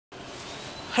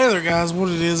Hey there guys, what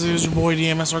it is your boy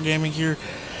DMSR Gaming here.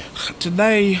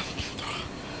 Today,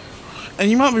 and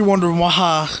you might be wondering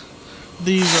why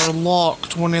these are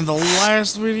locked when in the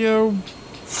last video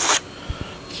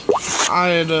I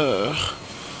had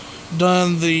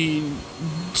done the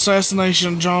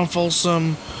assassination of John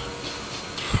Folsom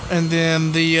and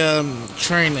then the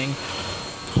training.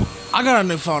 I got a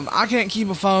new phone. I can't keep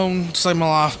a phone to save my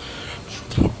life.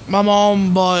 My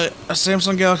mom bought a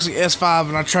Samsung Galaxy S5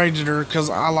 and I traded her because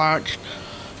I like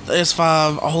the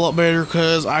S5 a whole lot better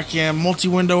because I can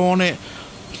multi-window on it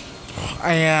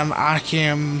and I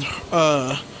can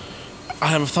I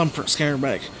have a thumbprint scanner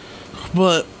back.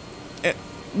 But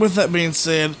with that being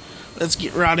said, let's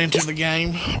get right into the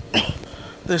game.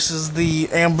 This is the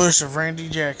ambush of Randy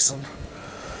Jackson.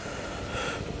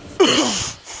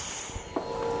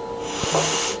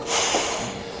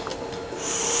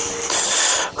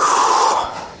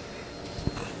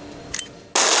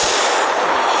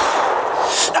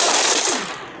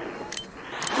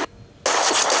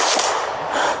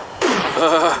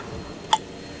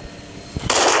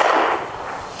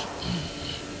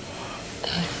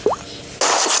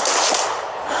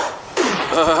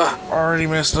 Already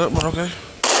messed up, but okay.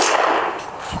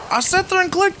 I sat there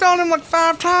and clicked on him like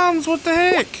 5 times. What the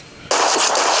heck?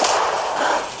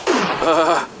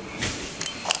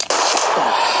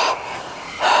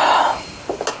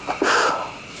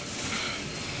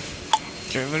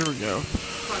 Okay, there we go.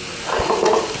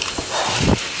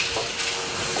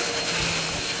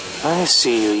 I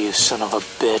see you, you son of a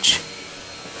bitch.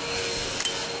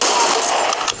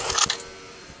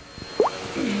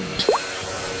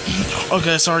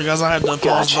 Okay, sorry guys, I had to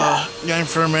pause the game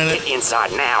for a minute. Get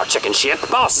inside now, chicken shit. The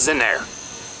boss is in there.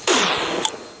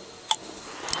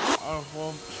 Oh,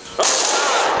 well.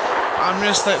 I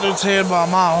missed that dude's head by a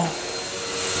mile.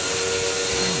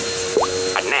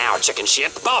 Now, chicken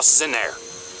shit. The boss is in there.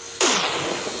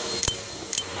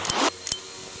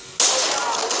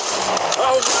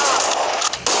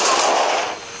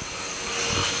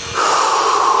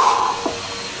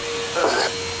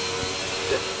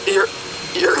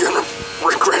 You're gonna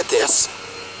regret this,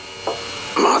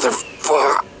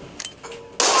 motherfucker.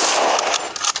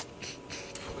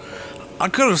 I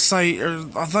could have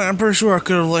I'm pretty sure I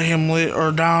could have let him live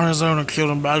or die on his own and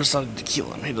killed him, but I decided to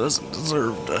kill him. He doesn't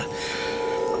deserve to.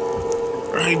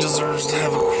 He deserves to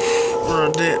have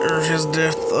his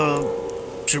death.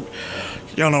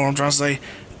 Y'all know what I'm trying to say.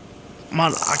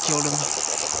 I killed him.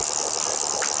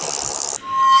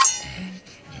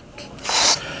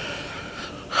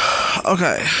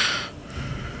 Okay,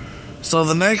 so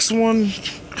the next one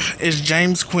is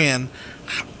James Quinn.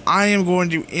 I am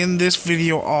going to end this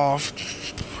video off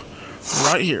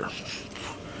right here,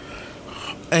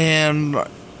 and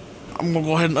I'm gonna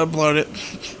go ahead and upload it.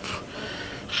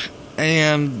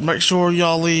 And make sure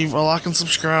y'all leave a like and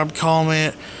subscribe,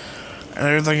 comment, and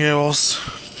everything else.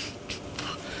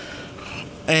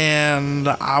 And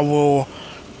I will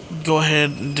go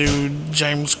ahead and do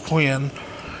James Quinn.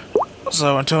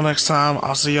 So until next time,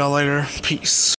 I'll see y'all later. Peace.